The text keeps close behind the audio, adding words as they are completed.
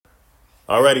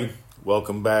Alrighty,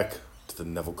 welcome back to the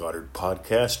Neville Goddard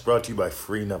podcast, brought to you by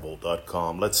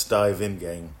FreeNeville.com. Let's dive in,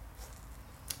 gang.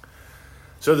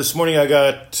 So this morning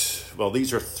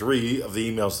these are three of the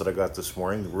emails that I got this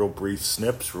morning. Real brief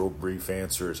snips, real brief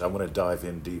answers. I want to dive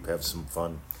in deep, have some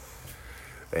fun,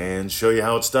 and show you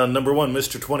how it's done. Number one,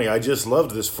 Mr. 20. I just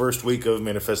loved this first week of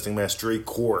Manifesting Mastery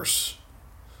course.com.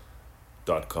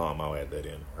 I'll add that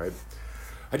in, right?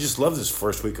 I just love this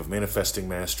first week of Manifesting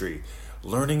Mastery.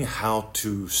 Learning how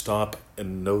to stop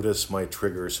and notice my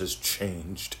triggers has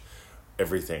changed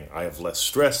everything. I have less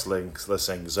stress, less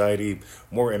anxiety,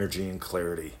 more energy and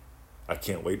clarity. I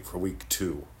can't wait for week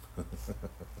 2.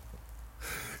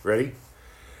 Ready?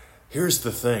 Here's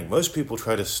the thing. Most people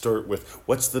try to start with,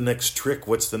 what's the next trick?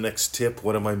 What's the next tip?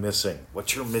 What am I missing?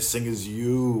 What you're missing is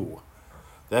you.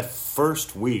 That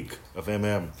first week of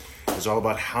MM is all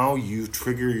about how you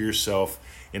trigger yourself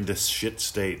into shit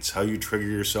states, how you trigger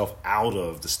yourself out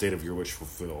of the state of your wish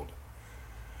fulfilled.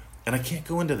 And I can't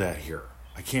go into that here.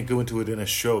 I can't go into it in a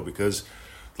show because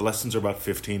the lessons are about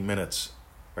 15 minutes,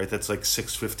 right? That's like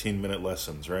 6 15-minute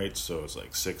lessons, right? So it's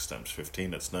like 6 times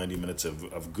 15. That's 90 minutes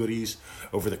of goodies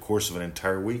over the course of an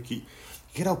entire week. You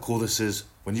get how cool this is?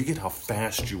 When you get how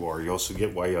fast you are, you also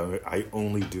get why I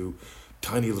only do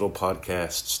tiny little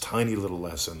podcasts, tiny little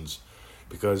lessons,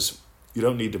 because you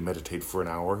don't need to meditate for an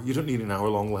hour. You don't need an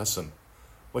hour-long lesson.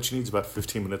 What you need is about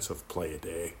 15 minutes of play a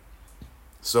day.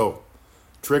 So,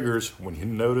 triggers, when you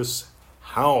notice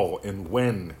how and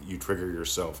when you trigger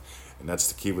yourself. And that's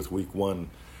the key with week 1.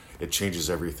 It changes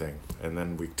everything. And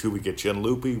then week 2, we get you in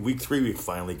loopy. Week 3, we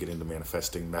finally get into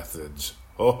manifesting methods.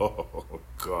 Oh,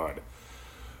 God.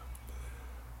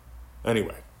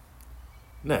 Anyway,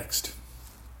 next.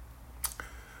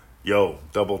 Yo,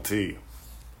 double T.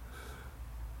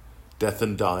 Death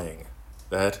and Dying.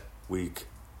 That week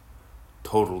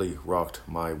totally rocked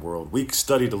my world. We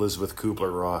studied Elizabeth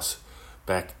Kubler-Ross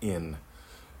back in,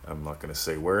 I'm not going to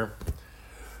say where.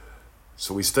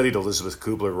 So we studied Elizabeth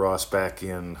Kubler-Ross back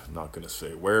in, not going to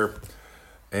say where.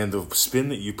 And the spin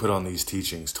that you put on these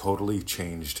teachings totally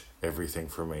changed everything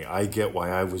for me. I get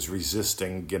why I was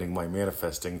resisting getting my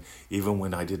manifesting even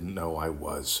when I didn't know I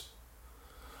was.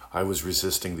 I was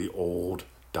resisting the old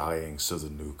dying so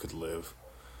the new could live.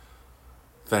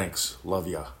 Thanks. Love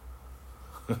ya.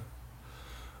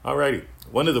 Alrighty.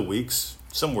 One of the weeks,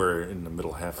 somewhere in the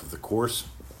middle half of the course,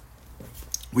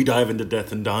 we dive into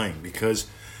death and dying because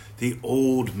the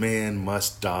old man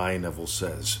must die, Neville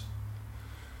says.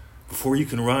 Before you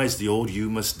can rise, the old you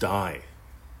must die.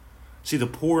 See, the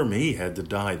poor me had to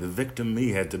die. The victim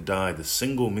me had to die. The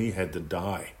single me had to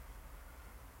die.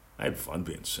 I had fun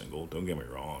being single, don't get me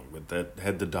wrong, but that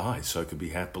had to die so I could be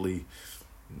happy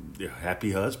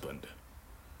husband.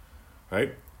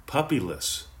 Right?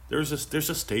 Puppyless. There's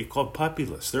a state called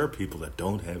puppyless. There are people that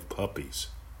don't have puppies.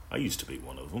 I used to be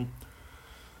one of them.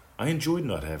 I enjoyed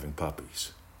not having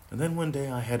puppies. And then one day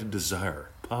I had a desire,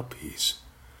 puppies.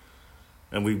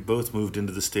 And we both moved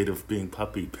into the state of being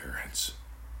puppy parents.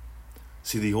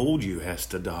 See, the old you has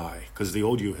to die, because the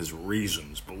old you has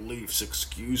reasons, beliefs,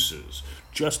 excuses,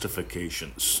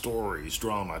 justifications, stories,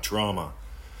 drama, trauma.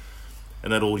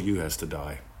 And that old you has to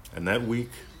die. And that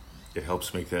week, it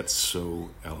helps make that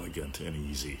so elegant and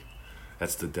easy.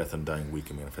 That's the Death and Dying Week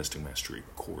in Manifesting Mastery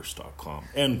course.com.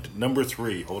 And number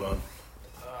 3, hold on.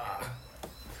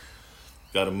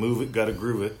 Gotta move it, gotta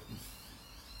groove it.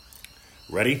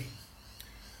 Ready?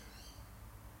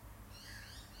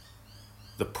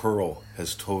 The Pearl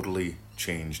has totally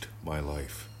changed my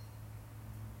life.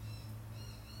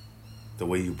 The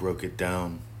way you broke it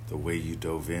down, the way you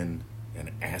dove in, and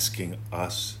asking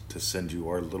us to send you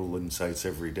our little insights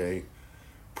every day,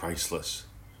 priceless.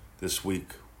 This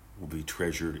week will be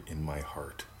treasured in my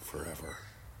heart forever.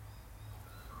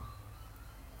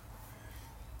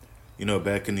 You know,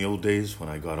 back in the old days when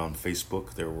I got on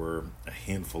Facebook, there were a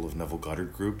handful of Neville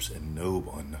Goddard groups, and no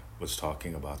one was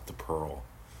talking about the Pearl.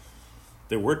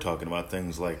 They were talking about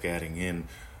things like adding in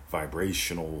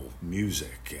vibrational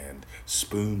music and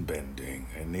spoon bending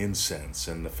and incense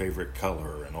and the favorite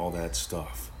color and all that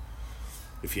stuff.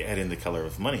 If you add in the color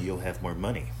of money, you'll have more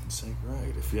money. It's like,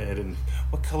 right, if you add in,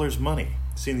 what color's money?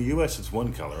 See, in the U.S. it's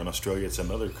one color, in Australia it's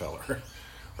another color,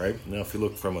 right? Now, if you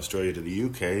look from Australia to the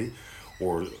U.K.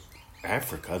 or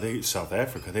South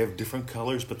Africa, they have different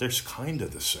colors, but they're kind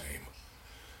of the same.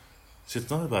 See, it's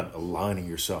not about aligning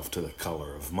yourself to the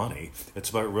color of money. It's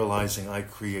about realizing I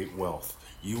create wealth.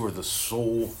 You are the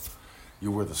soul.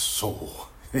 You are the soul.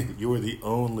 You are the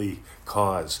only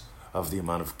cause of the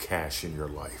amount of cash in your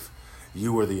life.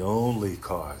 You are the only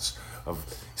cause of...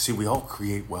 See, we all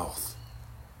create wealth.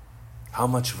 How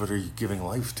much of it are you giving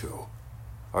life to?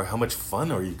 Or how much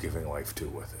fun are you giving life to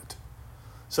with it?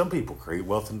 Some people create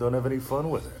wealth and don't have any fun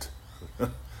with it.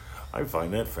 I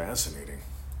find that fascinating.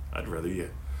 I'd rather you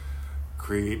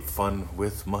create fun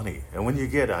with money. And when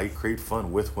you I create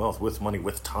fun with wealth, with money,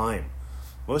 with time.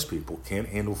 Most people can't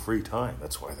handle free time.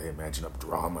 That's why they imagine up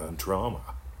drama and trauma.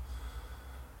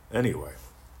 Anyway,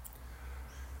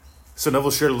 so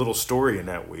Neville shared a little story in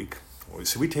that week.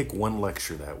 So we take one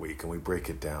lecture that week and we break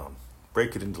it down.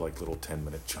 Break it into like little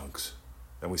 10-minute chunks.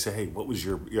 And we say, hey, what was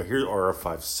here are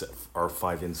our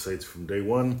five insights from day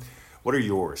one. What are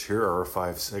yours? Here are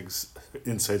our six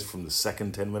insights from the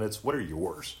second 10 minutes. What are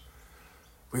yours?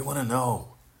 We want to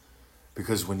know.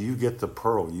 Because when you get the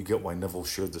pearl, you get why Neville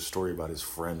shared the story about his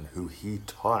friend who he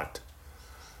taught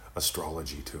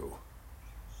astrology to.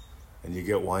 And you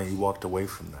get why he walked away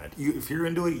from that. If you're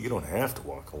into it, you don't have to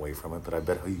walk away from it, but I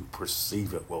bet how you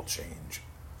perceive it will change.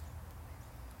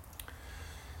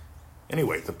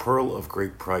 Anyway, the pearl of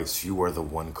great price, you are the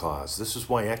one cause. This is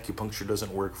why acupuncture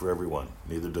doesn't work for everyone.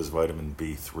 Neither does vitamin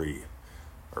B3,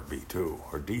 or B2,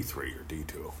 or D3, or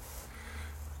D2.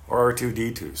 Or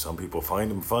R2-D2. Some people find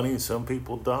them funny, some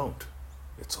people don't.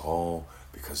 It's all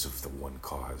because of the one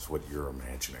cause, what you're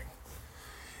imagining.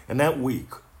 And that week,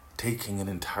 taking an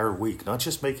entire week, not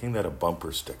just making that a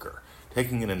bumper sticker,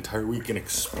 taking an entire week and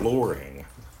exploring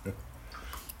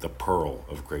the pearl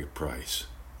of great price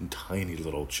in tiny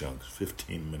little chunks,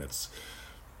 15 minutes.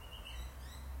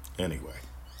 Anyway.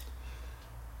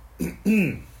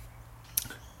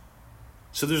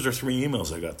 So those are 3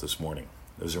 emails I got this morning.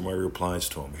 Those are my replies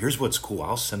to them. Here's what's cool.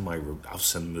 I'll send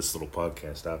this little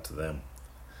podcast out to them.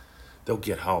 They'll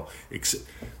get how...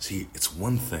 See, it's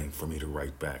one thing for me to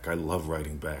write back. I love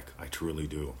writing back. I truly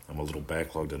do. I'm a little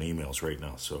backlogged on emails right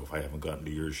now, so if I haven't gotten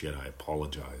to yours yet, I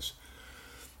apologize.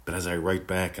 But as I write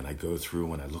back and I go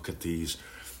through and I look at these,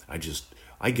 I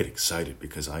get excited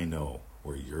because I know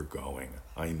where you're going.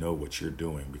 I know what you're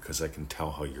doing because I can tell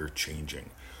how you're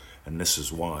changing. And this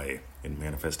is why in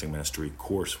Manifesting Mastery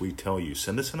course, we tell you,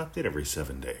 send us an update every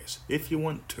 7 days. If you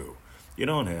want to. You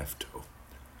don't have to.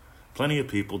 Plenty of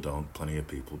people don't. Plenty of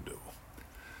people do.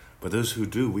 But those who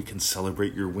do, we can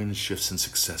celebrate your wins, shifts, and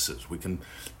successes. We can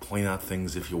point out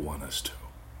things if you want us to.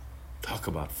 Talk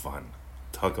about fun.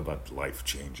 Talk about life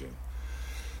changing.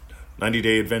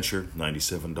 90-day adventure,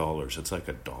 $97. It's like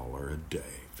 $1 a day.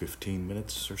 15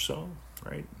 minutes or so,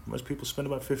 right? Most people spend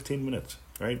about 15 minutes,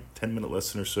 right? 10-minute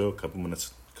lesson or so, a couple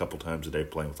minutes, a couple times a day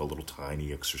playing with a little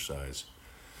tiny exercise.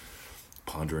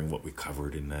 Pondering what we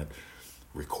covered in that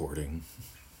recording.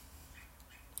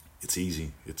 It's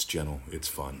easy, it's gentle, it's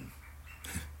fun.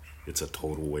 It's a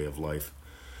total way of life.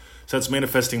 So that's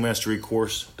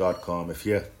manifestingmasterycourse.com. If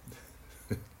you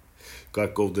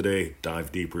got gold today,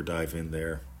 dive deeper, dive in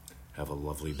there. Have a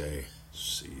lovely day.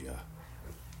 See ya.